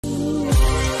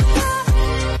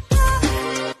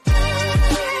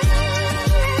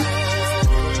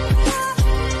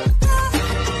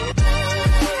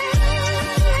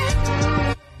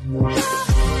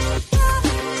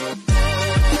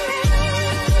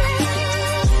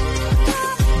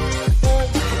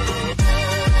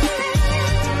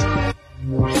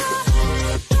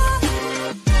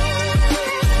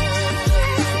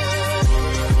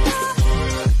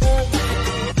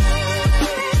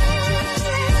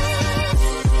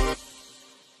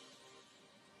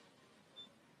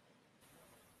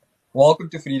Welcome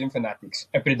to Freedom Fanatics,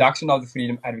 a production of the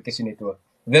Freedom Advocacy Network.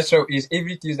 This show is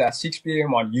every Tuesday at 6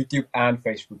 p.m. on YouTube and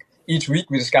Facebook. Each week,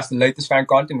 we discuss the latest fan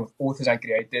content with authors and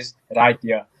creators right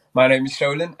here. My name is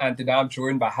Sholan, and today I'm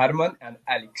joined by Herman and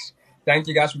Alex. Thank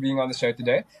you guys for being on the show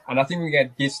today, and I think we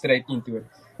can get straight into it.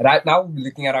 Right now, we're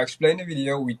looking at our explainer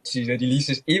video, which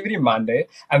releases every Monday,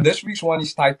 and this week's one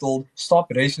is titled Stop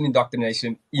Racial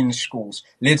Indoctrination in Schools.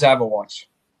 Let's have a watch.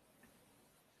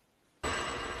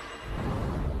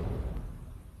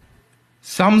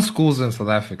 Some schools in South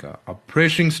Africa are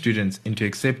pressuring students into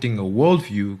accepting a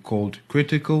worldview called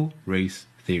critical race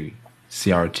theory,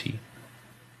 CRT.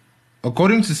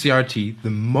 According to CRT, the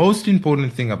most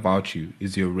important thing about you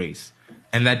is your race,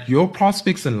 and that your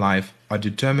prospects in life are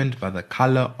determined by the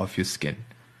color of your skin.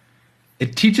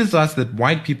 It teaches us that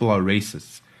white people are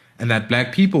racists, and that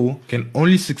black people can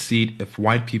only succeed if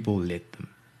white people let them.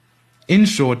 In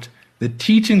short, the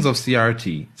teachings of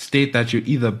CRT state that you're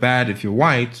either bad if you're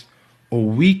white, or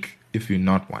weak if you're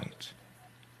not white.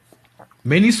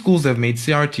 Many schools have made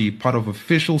CRT part of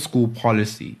official school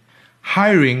policy,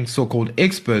 hiring so-called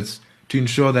experts to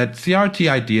ensure that CRT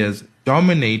ideas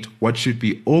dominate what should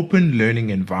be open learning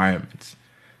environments.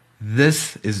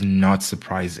 This is not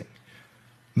surprising.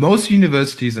 Most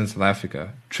universities in South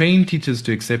Africa train teachers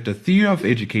to accept a theory of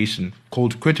education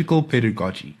called critical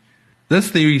pedagogy. This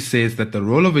theory says that the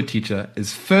role of a teacher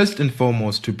is first and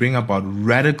foremost to bring about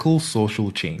radical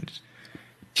social change.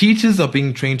 Teachers are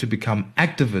being trained to become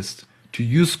activists, to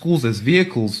use schools as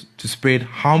vehicles to spread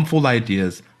harmful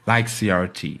ideas like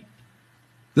CRT.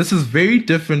 This is very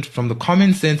different from the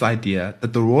common sense idea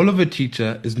that the role of a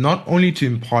teacher is not only to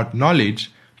impart knowledge,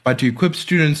 but to equip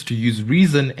students to use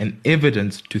reason and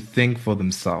evidence to think for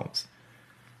themselves.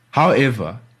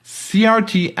 However,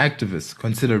 CRT activists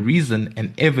consider reason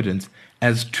and evidence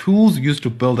as tools used to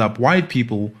build up white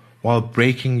people while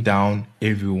breaking down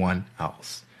everyone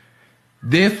else.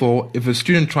 Therefore, if a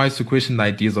student tries to question the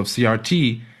ideas of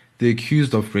CRT, they're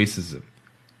accused of racism.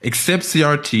 Accept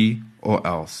CRT or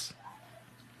else.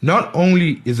 Not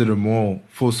only is it immoral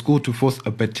for a school to force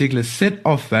a particular set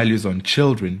of values on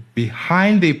children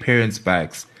behind their parents'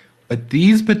 backs, but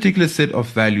these particular set of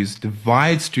values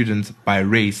divide students by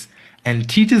race and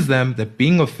teaches them that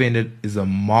being offended is a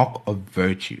mark of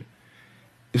virtue.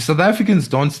 If South Africans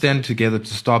don't stand together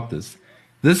to stop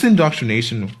this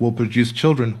indoctrination will produce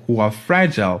children who are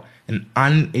fragile and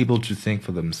unable to think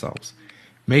for themselves,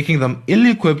 making them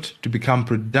ill-equipped to become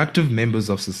productive members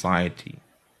of society.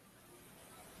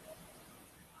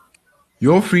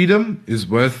 Your freedom is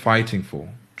worth fighting for.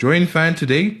 Join FAN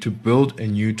today to build a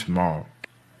new tomorrow.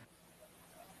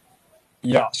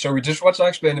 Yeah, so we just watched our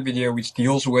explainer video, which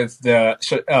deals with the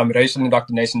racial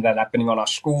indoctrination that's happening on our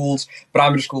schools,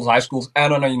 primary schools, high schools,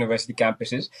 and on our university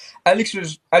campuses. Alex,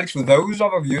 for those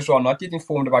of our viewers who are not yet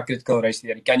informed about critical race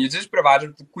theory, can you just provide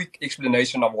a quick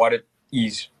explanation of what it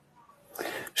is?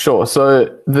 Sure. So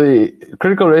the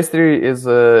critical race theory is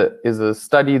a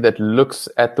study that looks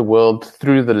at the world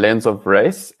through the lens of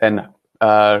race and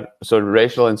so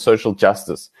racial and social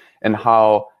justice and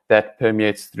how that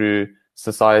permeates through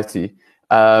society.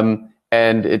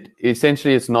 And it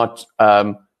essentially it's not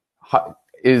does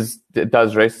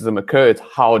racism occur? It's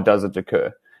how does it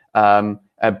occur?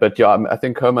 But yeah, I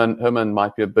think Herman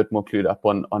might be a bit more clued up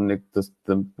on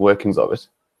the workings of it.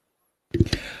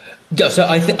 Yeah, so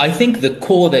I think the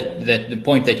core that the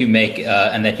point that you make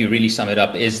and that you really sum it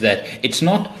up is that it's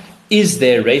not is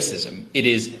there racism? It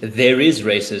is there is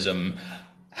racism.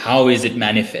 How is it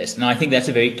manifest? And I think that's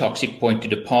a very toxic point to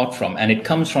depart from. And it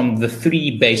comes from the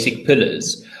three basic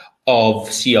pillars of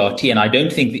CRT. And I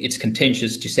don't think it's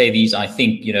contentious to say these. I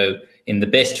think, in the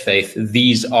best faith,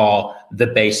 these are the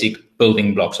basic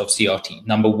building blocks of CRT.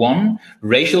 Number one,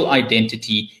 racial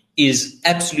identity is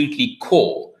absolutely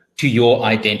core to your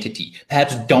identity,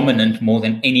 perhaps dominant more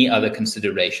than any other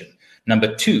consideration.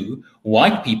 Number two,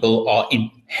 white people are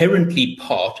inherently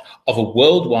part of a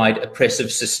worldwide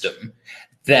oppressive system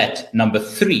that, number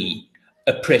three,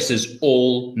 oppresses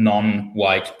all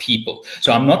non-white people.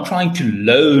 So I'm not trying to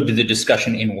load the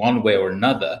discussion in one way or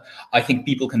another. I think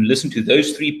people can listen to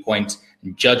those 3 points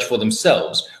and judge for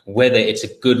themselves whether it's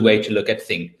a good way to look at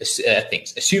things.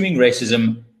 Assuming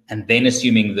racism and then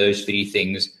assuming those three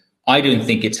things, I don't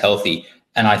think it's healthy.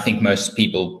 And I think most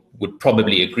people would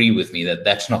probably agree with me that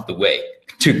that's not the way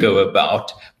to go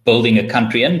about building a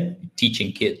country and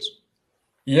teaching kids.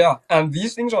 Yeah, and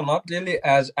these things are not really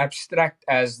as abstract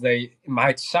as they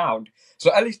might sound.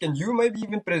 So, Alex, can you maybe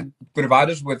even provide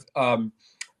us with an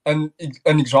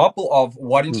example of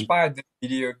what inspired the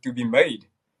video to be made?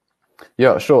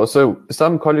 Yeah, sure. So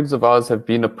some colleagues of ours have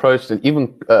been approached, and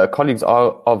even colleagues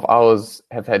of ours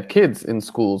have had kids in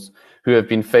schools who have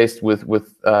been faced with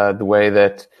the way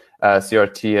that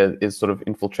CRT is sort of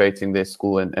infiltrating their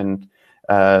school and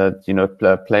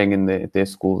playing in their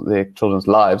school, their children's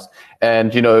lives,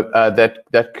 and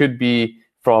that could be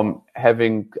from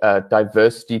having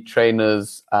diversity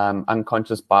trainers,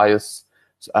 unconscious bias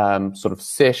sort of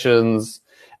sessions,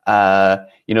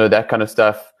 that kind of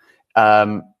stuff.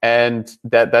 And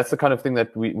that's the kind of thing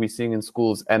that we're seeing in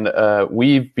schools. And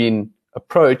we've been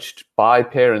approached by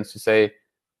parents who say,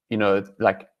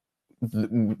 like,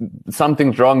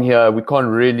 something's wrong here. We can't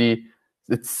really,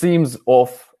 it seems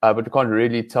off, but we can't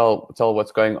really tell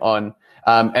what's going on.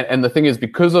 And the thing is,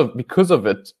 because of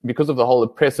the whole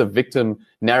oppressive victim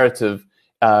narrative,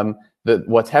 that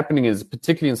what's happening is,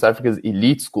 particularly in South Africa's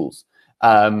elite schools,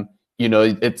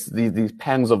 it's these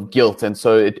pangs of guilt, and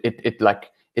so it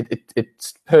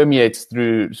permeates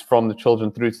through from the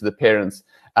children through to the parents,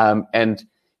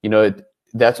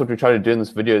 that's what we try to do in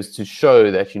this video, is to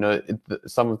show that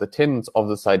some of the tenets of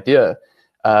this idea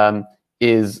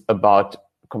is about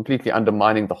completely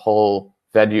undermining the whole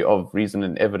value of reason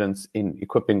and evidence in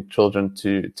equipping children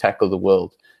to tackle the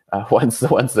world once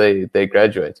they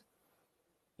graduate.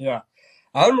 Yeah.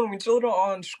 I don't know, when children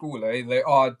are in school, they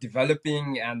are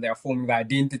developing and they are forming their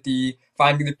identity,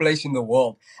 finding their place in the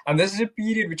world. And this is a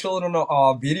period where children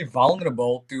are very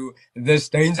vulnerable to this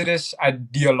dangerous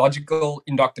ideological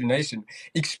indoctrination,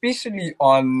 especially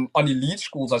on elite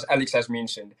schools, as Alex has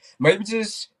mentioned. Maybe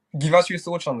just give us your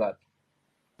thoughts on that.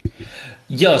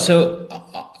 Yeah, so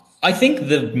I think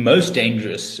the most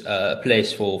dangerous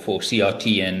place for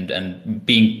CRT and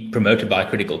being promoted by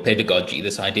critical pedagogy,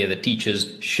 this idea that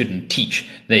teachers shouldn't teach,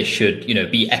 they should,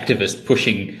 be activists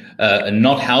pushing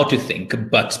not how to think,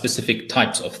 but specific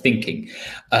types of thinking,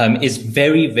 is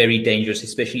very, very dangerous,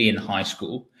 especially in high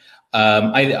school.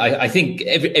 I think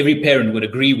every parent would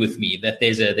agree with me that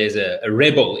there's a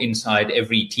rebel inside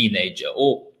every teenager,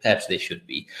 or perhaps there should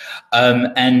be,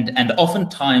 and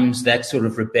oftentimes that sort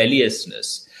of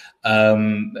rebelliousness.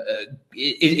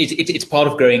 It's part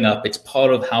of growing up. It's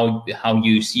part of how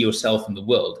you see yourself in the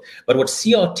world. But what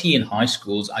CRT in high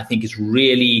schools, I think, is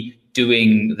really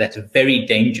doing that's very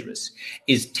dangerous,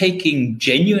 is taking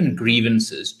genuine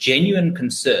grievances, genuine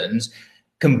concerns,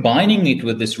 combining it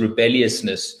with this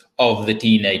rebelliousness of the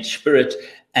teenage spirit,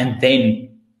 and then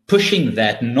pushing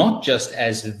that not just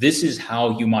as this is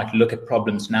how you might look at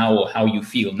problems now or how you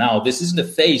feel now. This isn't a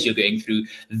phase you're going through.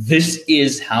 This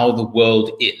is how the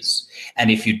world is.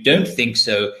 And if you don't think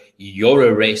so, you're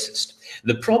a racist.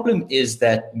 The problem is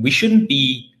that we shouldn't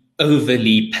be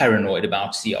overly paranoid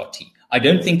about CRT. I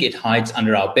don't think it hides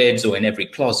under our beds or in every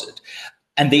closet.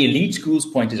 And the elite schools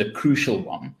point is a crucial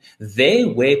one. There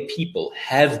where people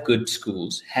have good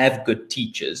schools, have good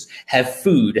teachers, have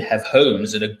food, have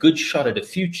homes, and a good shot at a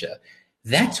future,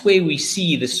 that's where we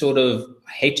see the sort of,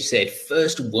 I hate to say it,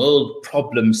 first world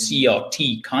problem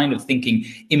CRT kind of thinking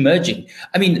emerging.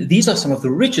 I mean, these are some of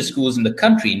the richest schools in the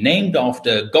country, named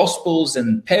after gospels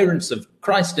and parents of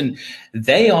Christ, and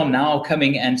they are now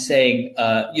coming and saying,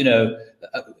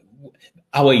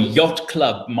 our yacht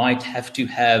club might have to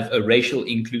have a racial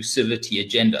inclusivity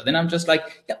agenda. Then I'm just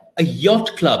like, yeah, a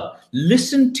yacht club,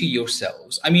 listen to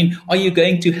yourselves. I mean, are you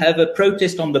going to have a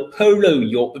protest on the polo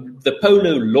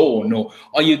lawn, or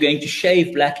are you going to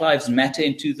shave Black Lives Matter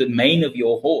into the mane of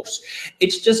your horse?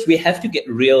 It's just, we have to get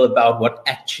real about what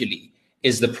actually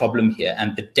is the problem here.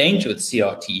 And the danger with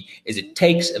CRT is it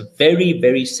takes a very,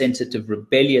 very sensitive,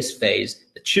 rebellious phase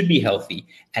that should be healthy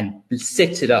and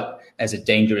sets it up as a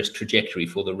dangerous trajectory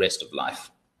for the rest of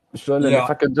life. Sure, and if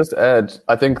I could just add,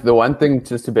 I think the one thing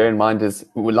just to bear in mind is,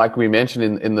 like we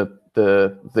mentioned in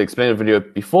the explainer video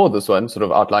before this one, sort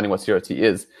of outlining what CRT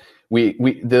is,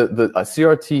 the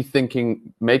CRT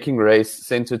thinking, making race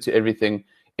centered to everything,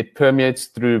 it permeates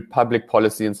through public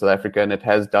policy in South Africa, and it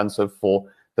has done so for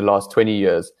the last 20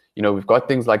 years. We've got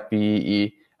things like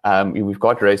BEE, we've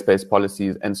got race-based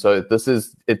policies, and so this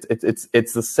is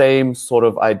it's the same sort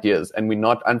of ideas, and we're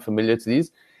not unfamiliar to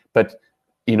these, but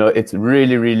it's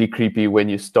really, really creepy when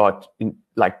you start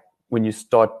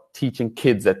teaching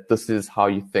kids that this is how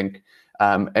you think,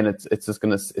 and it's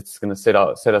gonna set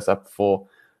us up for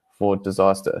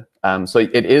disaster. So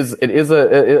it is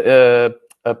a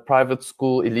private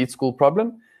school, elite school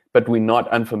problem, but we're not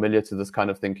unfamiliar to this kind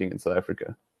of thinking in South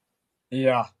Africa.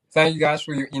 Yeah. Thank you guys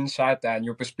for your insight and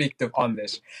your perspective on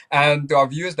this. And to our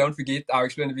viewers, don't forget our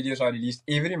explainer videos are released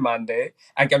every Monday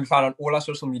and can be found on all our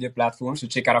social media platforms. So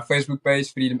check out our Facebook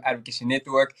page, Freedom Advocacy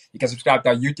Network. You can subscribe to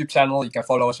our YouTube channel. You can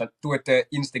follow us on Twitter,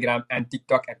 Instagram, and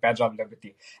TikTok at Badge of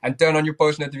Liberty. And turn on your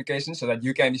post notifications so that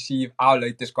you can receive our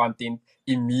latest content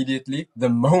immediately the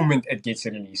moment it gets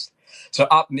released. So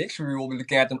up next, we will be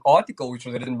looking at an article which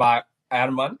was written by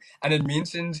Herman, and it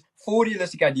mentions 4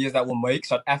 realistic ideas that will make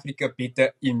South Africa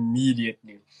better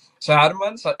immediately. So,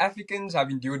 Herman, South Africans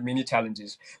have endured many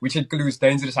challenges, which includes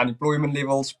dangerous unemployment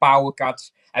levels, power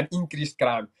cuts, and increased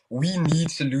crime. We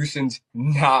need solutions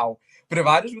now.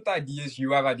 Provide us with ideas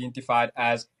you have identified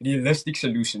as realistic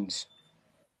solutions.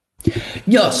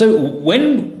 Yeah, so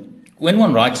when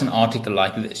one writes an article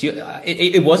like this,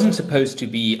 it wasn't supposed to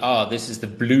be, this is the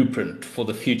blueprint for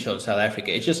the future of South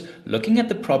Africa. It's just looking at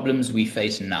the problems we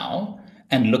face now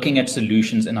and looking at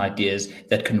solutions and ideas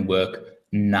that can work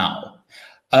now.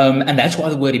 And that's why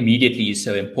the word immediately is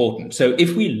so important. So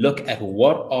if we look at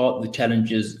what are the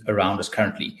challenges around us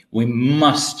currently, we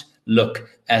must look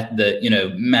at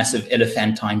the massive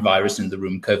elephantine virus in the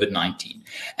room, COVID-19.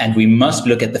 And we must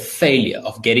look at the failure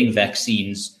of getting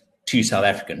vaccines to South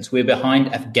Africans. We're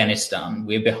behind Afghanistan.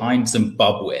 We're behind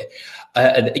Zimbabwe.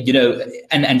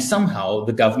 And somehow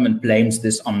the government blames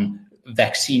this on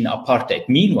vaccine apartheid.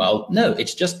 Meanwhile, no,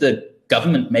 it's just the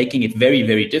government making it very,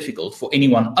 very difficult for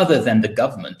anyone other than the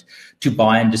government to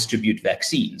buy and distribute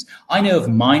vaccines. I know of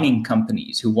mining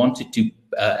companies who wanted to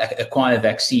acquire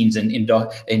vaccines and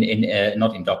not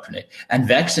indoctrinate and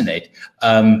vaccinate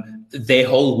their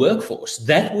whole workforce.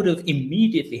 That would have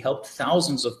immediately helped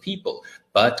thousands of people,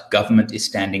 but government is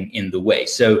standing in the way.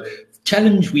 So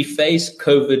challenge we face,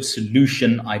 COVID,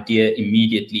 solution idea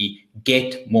immediately,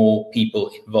 get more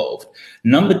people involved.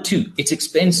 Number two, it's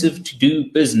expensive to do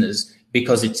business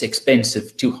because it's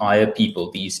expensive to hire people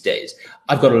these days.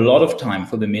 I've got a lot of time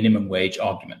for the minimum wage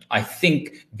argument. I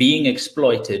think being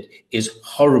exploited is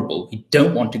horrible. We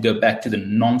don't want to go back to the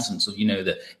nonsense of,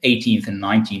 the 18th and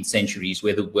 19th centuries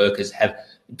where the workers have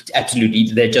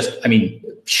absolutely, they're just,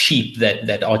 sheep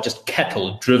that are just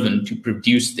cattle driven to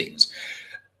produce things.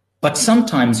 But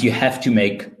sometimes you have to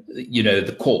make,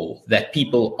 the call that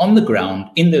people on the ground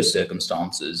in those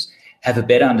circumstances have a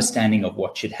better understanding of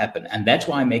what should happen. And that's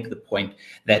why I make the point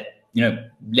that,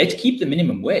 let's keep the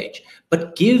minimum wage,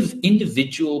 but give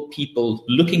individual people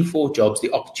looking for jobs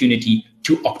the opportunity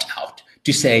to opt out,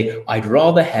 to say, I'd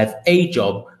rather have a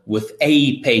job with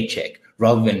a paycheck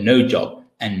rather than no job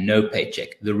and no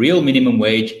paycheck. The real minimum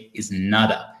wage is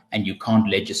nada, and you can't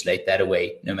legislate that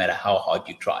away no matter how hard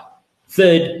you try.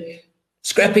 Third,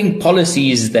 scrapping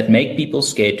policies that make people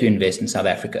scared to invest in South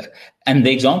Africa. And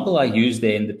the example I use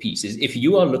there in the piece is if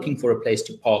you are looking for a place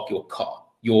to park your car,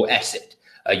 your asset,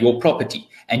 your property,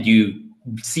 and you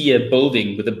see a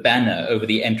building with a banner over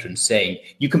the entrance saying,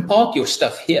 you can park your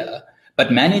stuff here,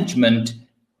 but management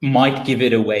might give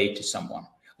it away to someone.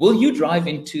 Will you drive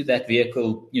into that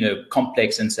vehicle,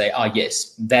 complex and say,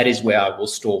 yes, that is where I will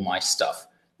store my stuff?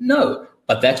 No.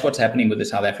 But that's what's happening with the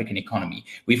South African economy.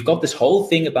 We've got this whole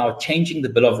thing about changing the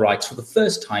Bill of Rights for the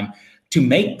first time to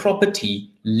make property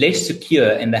less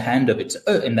secure in the hands of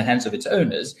its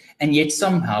owners, and yet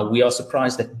somehow we are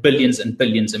surprised that billions and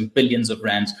billions and billions of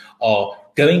rands are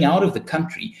going out of the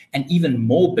country, and even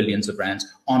more billions of rands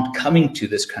aren't coming to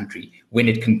this country when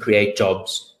it can create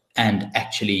jobs and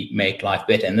actually make life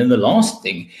better. And then the last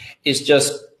thing is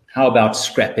just how about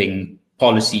scrapping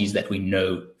policies that we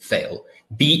know fail?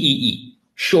 BEE.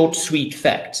 Short, sweet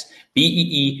facts.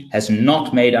 BEE has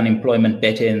not made unemployment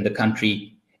better in the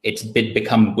country. It's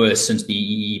become worse since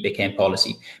BEE became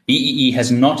policy. BEE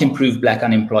has not improved black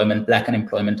unemployment. Black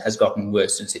unemployment has gotten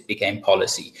worse since it became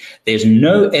policy. There's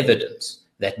no evidence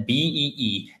that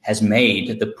BEE has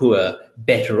made the poor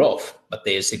better off, but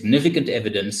there's significant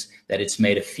evidence that it's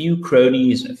made a few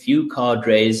cronies and a few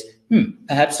cadres,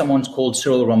 perhaps someone's called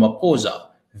Cyril Ramaphosa,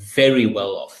 very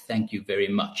well off. Thank you very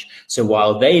much. So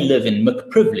while they live in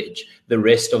McPrivilege, the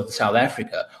rest of South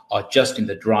Africa are just in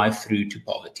the drive-through to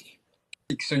poverty.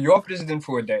 So you're president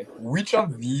for a day. Which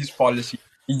of these policies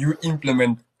do you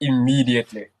implement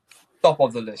immediately? Top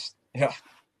of the list. Yeah.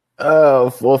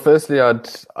 Well, firstly, I'd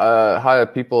hire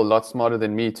people a lot smarter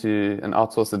than me and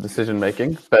outsource the decision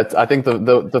making. But I think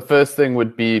the first thing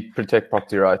would be protect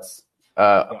property rights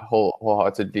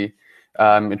wholeheartedly.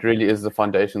 It really is the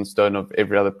foundation stone of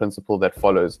every other principle that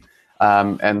follows.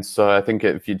 And so I think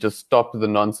if you just stop the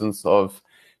nonsense of,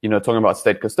 talking about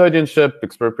state custodianship,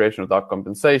 expropriation without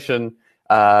compensation,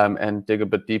 and dig a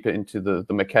bit deeper into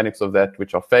the mechanics of that,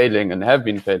 which are failing and have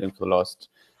been failing for the last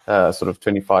sort of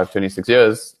 25, 26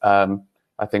 years,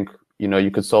 I think,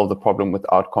 you could solve the problem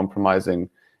without compromising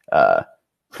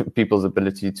people's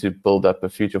ability to build up a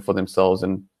future for themselves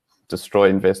and destroy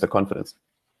investor confidence.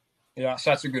 Yeah,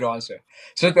 such a good answer.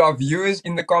 So to our viewers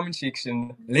in the comment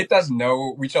section, let us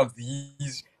know which of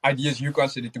these ideas you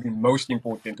consider to be most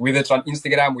important, whether it's on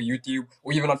Instagram or YouTube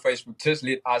or even on Facebook. Just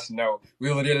let us know.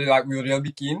 We'll really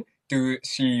be keen to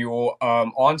see your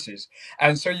answers.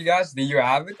 And so you guys, there you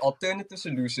have it, alternative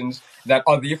solutions that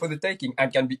are there for the taking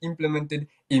and can be implemented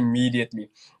immediately.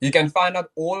 You can find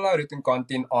out all our written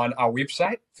content on our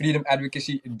website,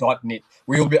 freedomadvocacy.net.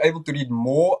 We'll be able to read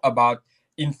more about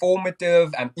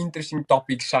informative and interesting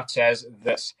topics such as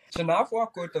this. So now for our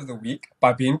quote of the week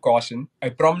by Ben Carson,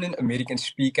 a prominent American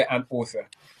speaker and author,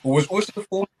 who was also the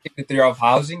former Secretary of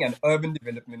Housing and Urban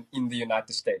Development in the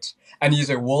United States, and he is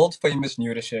a world-famous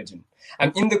neurosurgeon.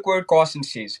 And in the quote, Carson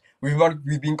says, we've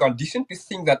been conditioned to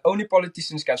think that only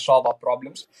politicians can solve our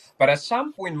problems, but at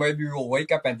some point maybe we'll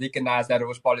wake up and recognize that it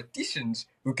was politicians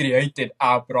who created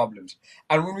our problems.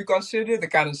 And when we consider the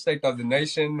current state of the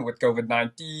nation with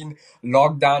COVID-19,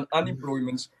 lockdown,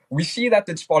 unemployment, we see that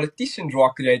it's politicians who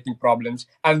are creating problems,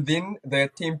 and then they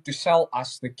attempt to sell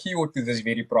us the cure to these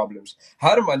very problems.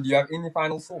 Herman, do you have any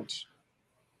final thoughts?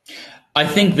 I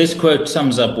think this quote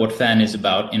sums up what FAN is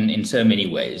about in so many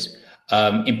ways.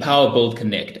 Empower, build,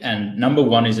 connect. And number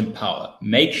one is empower.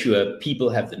 Make sure people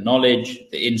have the knowledge,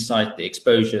 the insight, the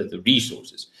exposure, the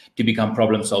resources to become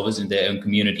problem solvers in their own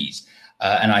communities.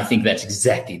 And I think that's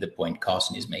exactly the point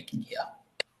Carson is making here.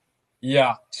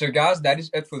 Yeah, so guys, that is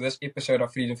it for this episode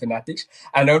of Freedom Fanatics.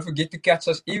 And don't forget to catch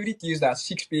us every Tuesday at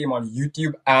 6 p.m. on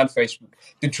YouTube and Facebook.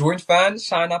 To join FAN,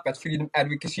 sign up at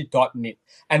freedomadvocacy.net.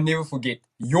 And never forget,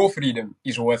 your freedom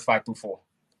is worth fighting for.